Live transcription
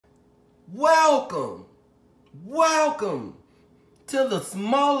Welcome to the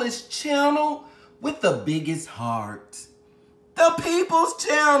smallest channel with the biggest heart. The People's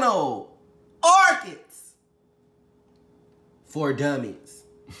Channel, Orchids for Dummies.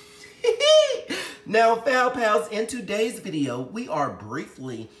 Now, Foul Pals, in today's video, we are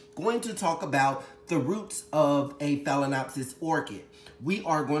briefly going to talk about the roots of a Phalaenopsis orchid. We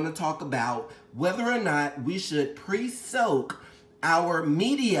are going to talk about whether or not we should pre-soak our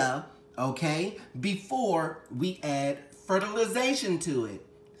media, okay, before we add fertilization to it.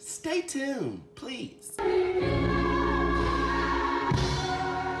 Stay tuned, please.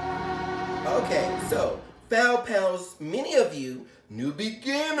 Okay, so Foul Pals, many of you new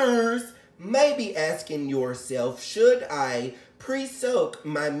beginners may be asking yourself, should I pre-soak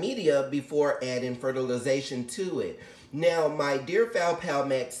my media before adding fertilization to it? Now, my dear Foul Pal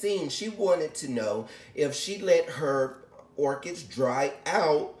Maxine, she wanted to know if she let her orchids dry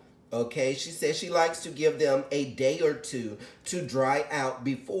out. Okay, she says she likes to give them a day or two to dry out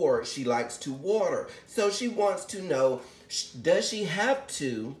before she likes to water. So she wants to know, does she have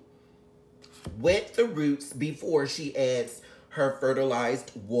to wet the roots before she adds her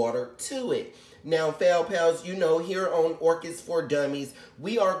fertilized water to it? Now, Foul Pals, you know, here on Orchids for Dummies,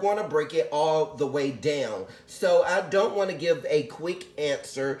 we are going to break it all the way down. So I don't want to give a quick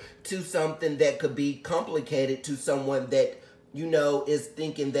answer to something that could be complicated to someone that, you know, is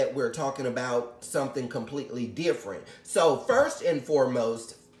thinking that we're talking about something completely different. So first and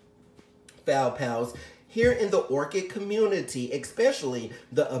foremost, Foul Pals, here in the orchid community, especially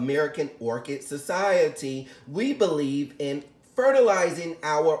the American Orchid Society, we believe in fertilizing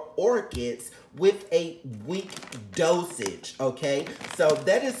our orchids with a weak dosage, okay? So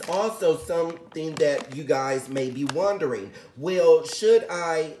that is also something that you guys may be wondering. Well, should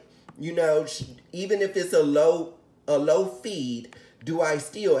I, you know, even if it's a low feed, do I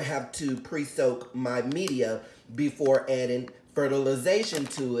still have to pre-soak my media before adding fertilization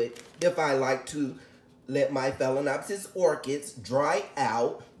to it if I like to let my Phalaenopsis orchids dry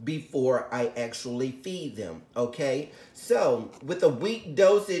out before I actually feed them, okay? So, with a weak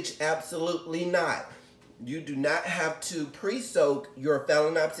dosage, absolutely not. You do not have to pre-soak your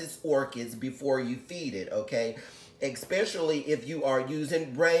Phalaenopsis orchids before you feed it, okay? Especially if you are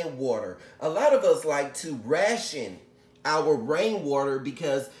using rainwater. A lot of us like to ration our rainwater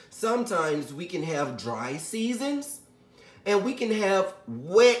because sometimes we can have dry seasons and we can have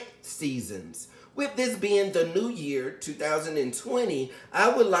wet seasons. With this being the new year, 2020, I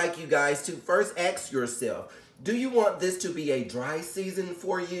would like you guys to first ask yourself, do you want this to be a dry season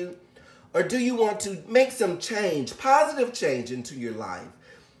for you? Or do you want to make some change, positive change into your life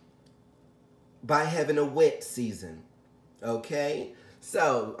by having a wet season? Okay?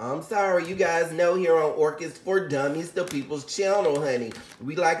 So, I'm sorry, you guys know here on Orchids for Dummies, the People's Channel, honey,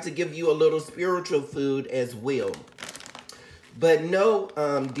 we like to give you a little spiritual food as well. But no,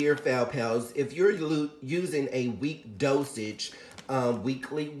 dear Foul Pals, if you're using a weak dosage,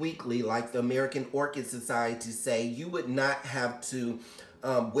 weekly, like the American Orchid Society say, you would not have to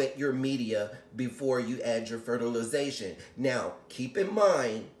wet your media before you add your fertilization. Now, keep in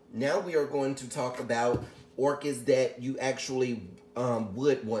mind, now we are going to talk about orchids that you actually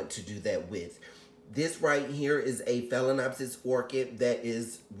would want to do that with. This right here is a Phalaenopsis orchid that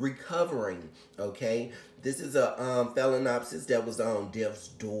is recovering, okay? This is a Phalaenopsis that was on death's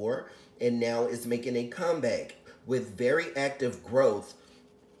door and now is making a comeback with very active growth.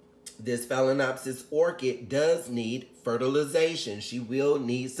 This Phalaenopsis orchid does need fertilization. She will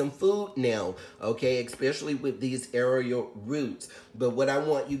need some food now, okay, especially with these aerial roots. But what I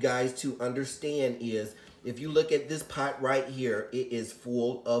want you guys to understand is, if you look at this pot right here, it is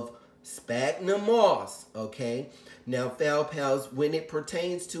full of sphagnum moss, okay? Now, Foul Pals, when it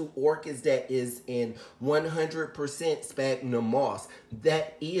pertains to orchids that is in 100% sphagnum moss,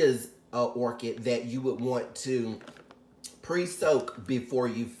 that is an orchid that you would want to pre-soak before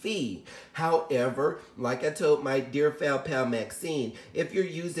you feed. However, like I told my dear Foul Pal Maxine, if you're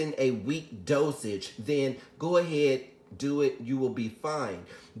using a weak dosage, then go ahead, do it, you will be fine.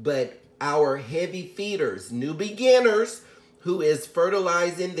 But our heavy feeders, new beginners, who is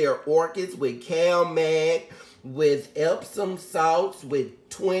fertilizing their orchids with CalMag, with Epsom salts, with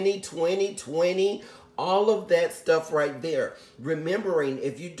 20, all of that stuff right there. Remembering,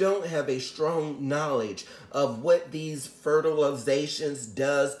 if you don't have a strong knowledge of what these fertilizations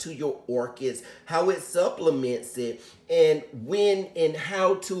does to your orchids, how it supplements it, and when and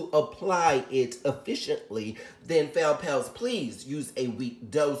how to apply it efficiently, then Foul Pals, please use a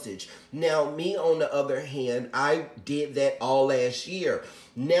weak dosage. Now, me on the other hand, I did that all last year.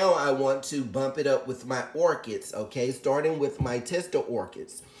 Now I want to bump it up with my orchids, okay? Starting with my tester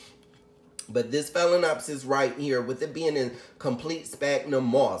orchids. But this Phalaenopsis right here, with it being in complete sphagnum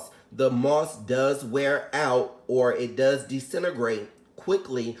moss, the moss does wear out, or it does disintegrate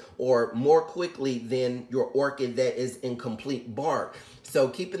quickly, or more quickly than your orchid that is in complete bark. So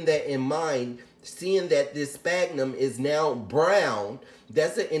keeping that in mind, seeing that this sphagnum is now brown,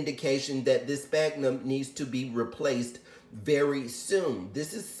 that's an indication that this sphagnum needs to be replaced very soon.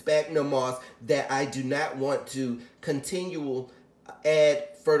 This is sphagnum moss that I do not want to continue add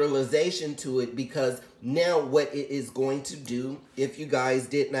fertilization to it, because now what it is going to do, if you guys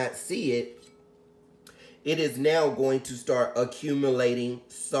did not see it, it is now going to start accumulating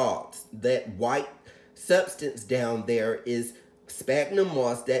salts. That white substance down there is sphagnum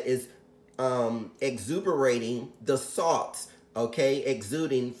moss that is exuberating the salts, okay,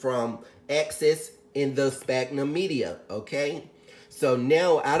 exuding from excess in the sphagnum media, okay? So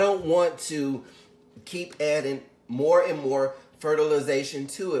now I don't want to keep adding more and more fertilization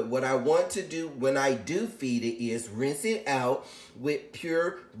to it. What I want to do when I do feed it is rinse it out with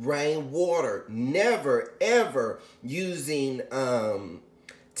pure rainwater. Never ever using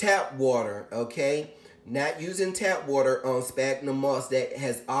tap water, okay? Not using tap water on sphagnum moss that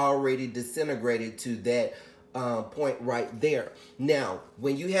has already disintegrated to that point right there. Now,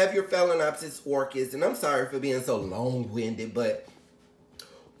 when you have your Phalaenopsis orchids, and I'm sorry for being so long-winded, but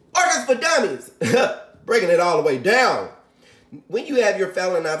Orchids for Dummies, breaking it all the way down. When you have your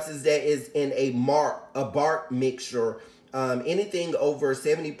Phalaenopsis that is in a bark mixture, anything over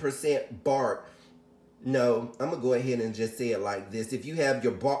 70% bark, no, I'm going to go ahead and just say it like this. If you have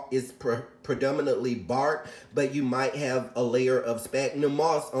your bark, it's predominantly bark, but you might have a layer of sphagnum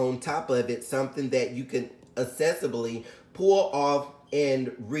moss on top of it, something that you can accessibly pull off and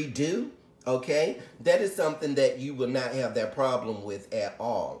redo, okay? That is something that you will not have that problem with at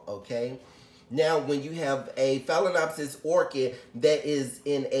all, okay? Now, when you have a Phalaenopsis orchid that is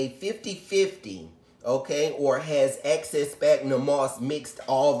in a 50-50, okay, or has excess sphagnum moss mixed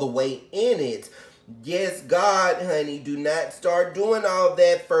all the way in it, yes, God, honey, do not start doing all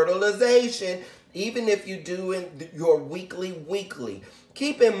that fertilization, even if you do your weekly.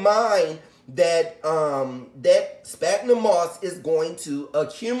 Keep in mind that that sphagnum moss is going to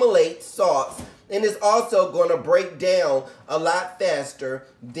accumulate salts, and it's also going to break down a lot faster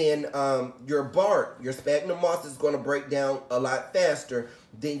than your bark. Your sphagnum moss is going to break down a lot faster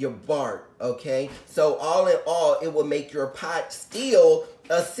than your bark, okay? So all in all, it will make your pot still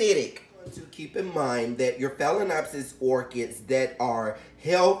acidic. To keep in mind that your Phalaenopsis orchids that are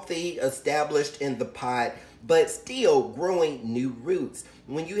healthy, established in the pot, but still growing new roots.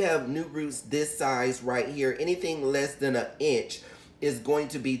 When you have new roots this size right here, anything less than an inch is going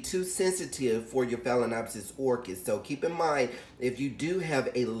to be too sensitive for your Phalaenopsis orchids. So keep in mind, if you do have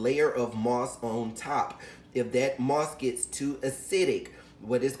a layer of moss on top, if that moss gets too acidic,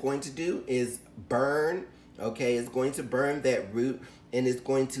 what it's going to do is burn, okay? It's going to burn that root, and it's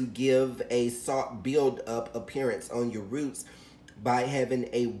going to give a salt build-up appearance on your roots by having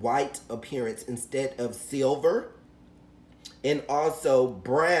a white appearance instead of silver, and also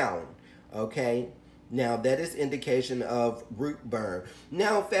brown, okay? Now, that is indication of root burn.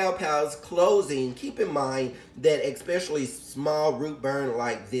 Now, Phal Pals, closing, keep in mind that especially small root burn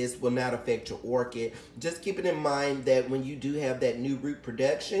like this will not affect your orchid. Just keep it in mind that when you do have that new root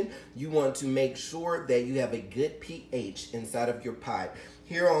production, you want to make sure that you have a good pH inside of your pot.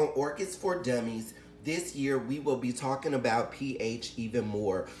 Here on Orchids for Dummies, this year we will be talking about pH even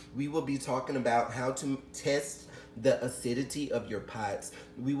more. We will be talking about how to test the acidity of your pots.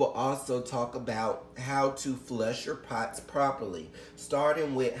 We will also talk about how to flush your pots properly,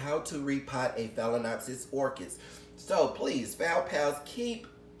 starting with how to repot a Phalaenopsis orchids. So please, Phal Pals, keep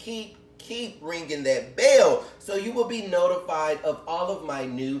ringing that bell so you will be notified of all of my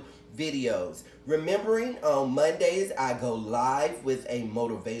new videos. Remembering, on Mondays I go live with a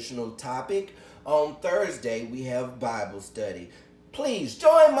motivational topic. On Thursday we have Bible study. Please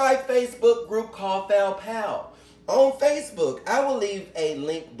join my Facebook group called Phal Pal on Facebook. I will leave a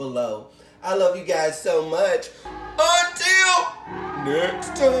link below. I love you guys so much. Until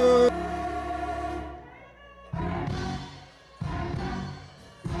next time.